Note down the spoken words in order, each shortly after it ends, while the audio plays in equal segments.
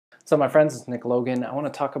So my friends, it's Nick Logan. I want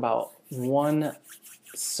to talk about one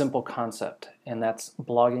simple concept, and that's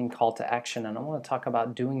blogging call to action. And I want to talk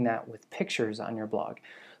about doing that with pictures on your blog.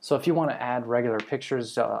 So if you want to add regular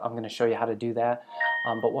pictures, I'm going to show you how to do that.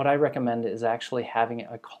 But what I recommend is actually having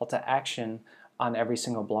a call to action on every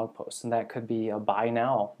single blog post, and that could be a buy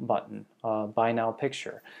now button, a buy now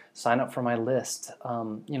picture, sign up for my list,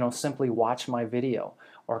 simply watch my video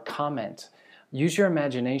or comment. Use your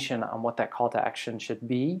imagination on what that call to action should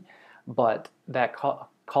be, but that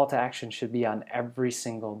call to action should be on every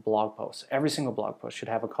single blog post. Every single blog post should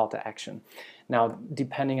have a call to action. Now,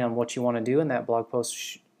 depending on what you want to do in that blog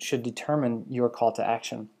post should determine your call to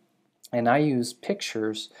action. And I use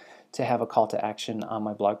pictures to have a call to action on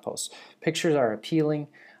my blog posts. Pictures are appealing.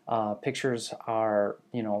 Pictures are,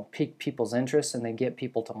 pique people's interest, and they get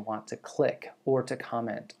people to want to click or to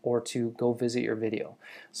comment or to go visit your video.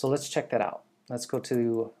 So let's check that out. Let's go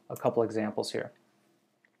to a couple examples here.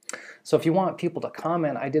 So if you want people to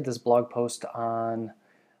comment, I did this blog post on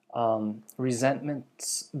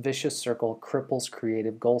resentment's vicious circle cripples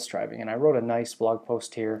creative goal striving, and I wrote a nice blog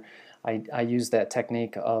post here. I used that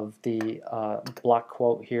technique of the block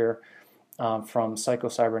quote here from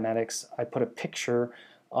Psycho-Cybernetics. I put a picture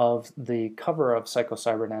of the cover of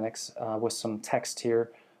Psycho-Cybernetics with some text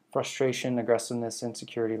here: frustration, aggressiveness,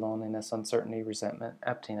 insecurity, loneliness, uncertainty, resentment,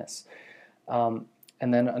 emptiness. And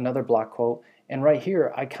then another block quote. And right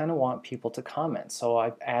here, I kind of want people to comment. So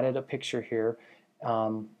I've added a picture here,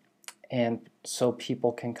 and so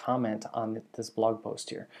people can comment on this blog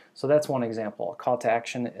post here. So that's one example. A call to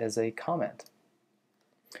action is a comment.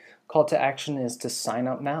 Call to action is to sign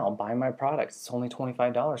up now, buy my products. It's only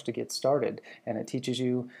 $25 to get started, and it teaches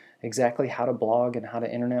you exactly how to blog and how to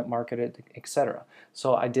internet market it, etc.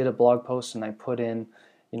 So I did a blog post and I put in,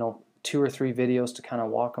 2 or 3 videos to kind of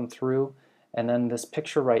walk them through, and then this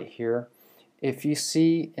picture right here. If you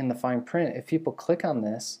see in the fine print, if people click on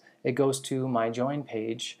this, it goes to my join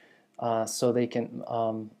page, so they can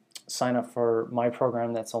sign up for my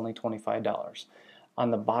program that's only $25.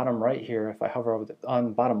 On the bottom right here, if I hover over on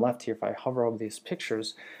the bottom left here, if I hover over these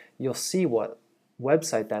pictures, you'll see what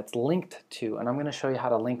website that's linked to, and I'm going to show you how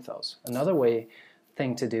to link those. Another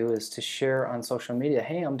thing to do is to share on social media.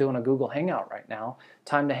 Hey, I'm doing a Google Hangout right now.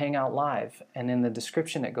 Time to hang out live, and in the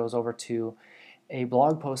description it goes over to a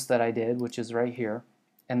blog post that I did, which is right here,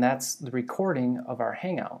 and that's the recording of our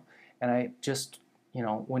Hangout. And I just,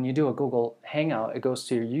 when you do a Google Hangout, it goes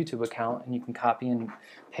to your YouTube account, and you can copy and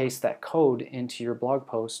paste that code into your blog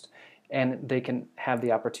post, and they can have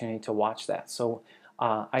the opportunity to watch that. So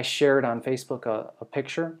I shared on Facebook a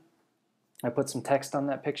picture. I put some text on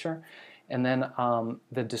that picture, and then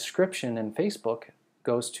the description in Facebook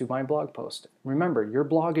goes to my blog post. Remember, your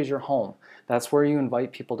blog is your home. That's where you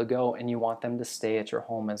invite people to go, and you want them to stay at your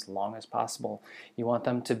home as long as possible. You want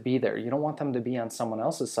them to be there. You don't want them to be on someone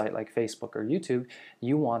else's site like Facebook or YouTube.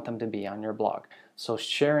 You want them to be on your blog. So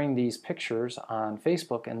sharing these pictures on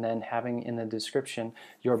Facebook and then having in the description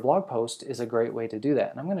your blog post is a great way to do that.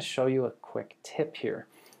 And I'm going to show you a quick tip here.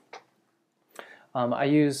 I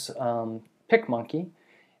use PicMonkey.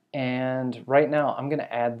 And right now I'm going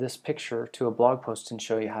to add this picture to a blog post and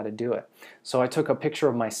show you how to do it. So I took a picture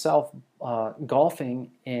of myself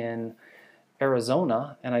golfing in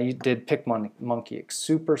Arizona, and I did PicMonkey. It's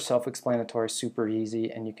super self-explanatory, super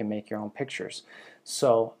easy, and you can make your own pictures.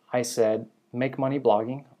 So I said, make money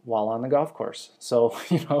blogging while on the golf course. So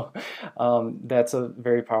that's a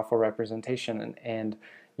very powerful representation. And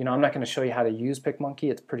I'm not going to show you how to use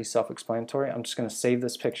PicMonkey. It's pretty self-explanatory. I'm just going to save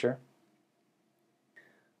this picture.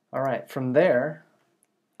 Alright, from there,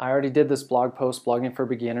 I already did this blog post, Blogging for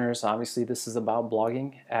Beginners. Obviously this is about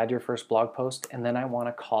blogging. Add your first blog post, and then I want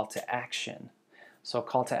a call to action. So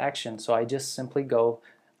call to action, so I just simply go,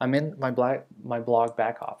 I'm in my blog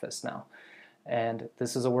back office now, and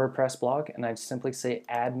this is a WordPress blog, and I simply say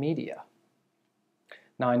add media.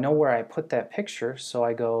 Now I know where I put that picture, so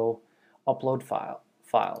I go upload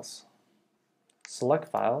files,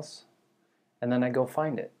 select files, and then I go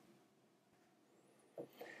find it.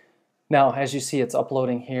 Now, as you see, it's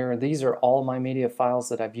uploading here. These are all my media files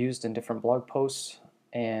that I've used in different blog posts,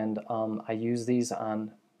 and I use these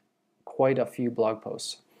on quite a few blog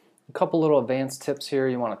posts. A couple little advanced tips here.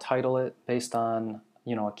 You want to title it based on,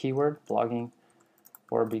 a keyword, blogging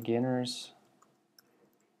for beginners.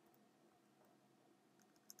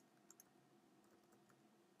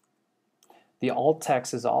 The alt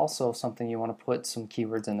text is also something you want to put some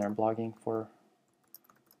keywords in there, blogging for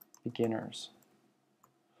beginners.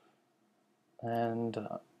 And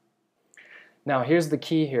now here's the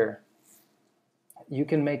key here. You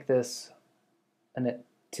can make this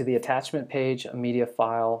to the attachment page, a media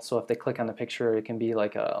file. So if they click on the picture, it can be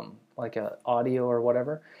like a audio or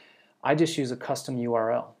whatever. I just use a custom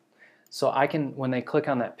URL. So I can, when they click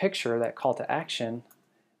on that picture, that call to action,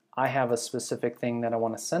 I have a specific thing that I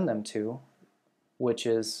want to send them to, which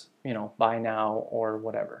is, you know, buy now or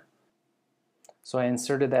whatever. So I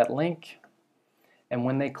inserted that link, and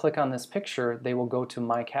when they click on this picture, they will go to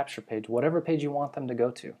my capture page, whatever page you want them to go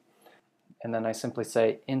to. And then I simply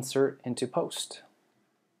say insert into post.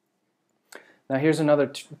 Now here's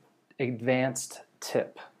another advanced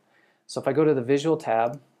tip. So if I go to the visual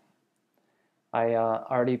tab, I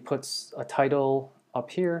already put a title up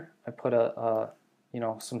here. I put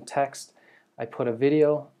some text. I put a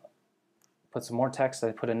video, put some more text.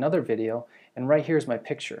 I put another video, and right here is my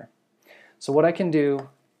picture. So what I can do,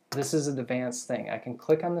 this is an advanced thing. I can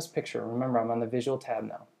click on this picture. Remember, I'm on the visual tab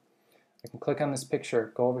now. I can click on this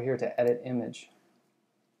picture, go over here to edit image.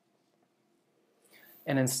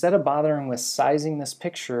 And instead of bothering with sizing this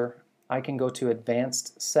picture, I can go to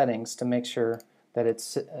advanced settings to make sure that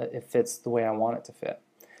it fits the way I want it to fit.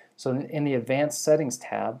 So in the advanced settings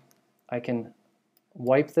tab, I can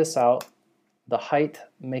wipe this out, the height,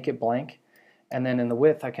 make it blank, and then in the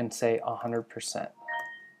width I can say 100%.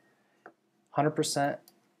 100%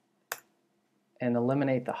 and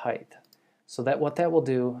eliminate the height. So that what that will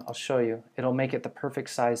do, I'll show you, it'll make it the perfect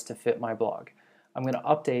size to fit my blog. I'm going to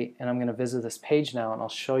update and I'm going to visit this page now and I'll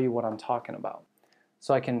show you what I'm talking about.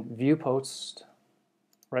 So I can view post,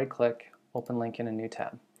 right click, open link in a new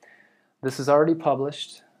tab. This is already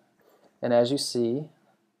published, and as you see,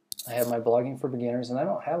 I have my blogging for beginners, and I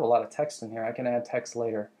don't have a lot of text in here. I can add text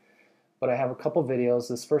later. But I have a couple videos.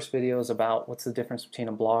 This first video is about what's the difference between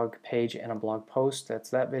a blog page and a blog post.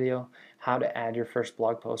 That's that video. How to add your first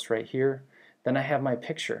blog post right here. Then I have my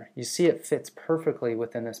picture. You see it fits perfectly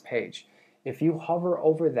within this page. If you hover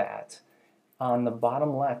over that, on the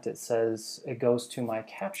bottom left it says it goes to my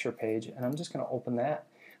capture page, and I'm just going to open that.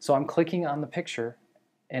 So I'm clicking on the picture,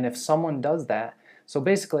 and if someone does that, so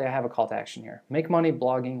basically I have a call to action here. Make money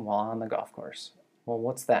blogging while on the golf course. Well,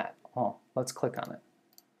 what's that? Oh, let's click on it.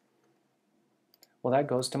 Well, that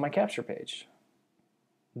goes to my capture page.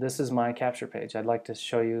 This is my capture page. I'd like to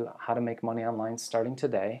show you how to make money online starting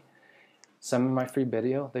today. Send me my free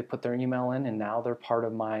video. They put their email in, and now they're part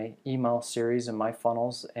of my email series and my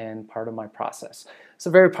funnels and part of my process. It's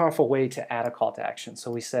a very powerful way to add a call to action. So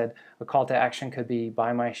we said a call to action could be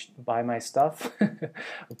buy my stuff. A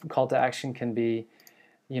call to action can be,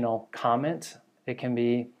 comment. It can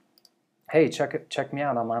be, hey, check me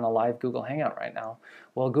out. I'm on a live Google Hangout right now.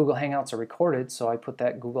 Well, Google Hangouts are recorded, so I put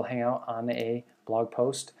that Google Hangout on a blog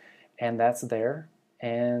post, and that's there.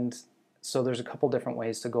 And so there's a couple different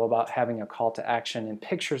ways to go about having a call to action, and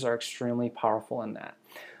pictures are extremely powerful in that.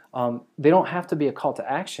 They don't have to be a call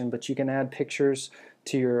to action, but you can add pictures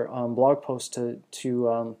to your blog post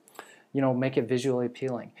to make it visually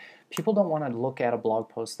appealing. People don't want to look at a blog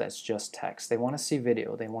post that's just text. They want to see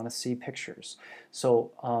video. They want to see pictures.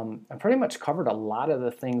 So I pretty much covered a lot of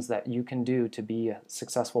the things that you can do to be a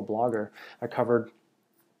successful blogger. I covered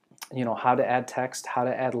how to add text, how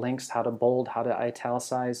to add links, how to bold, how to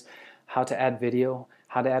italicize, how to add video,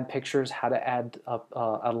 how to add pictures, how to add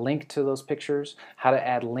a link to those pictures, how to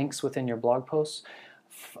add links within your blog posts.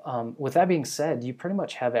 With that being said, you pretty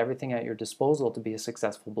much have everything at your disposal to be a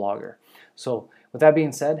successful blogger. So with that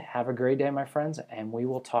being said, have a great day, my friends, and we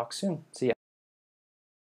will talk soon. See ya.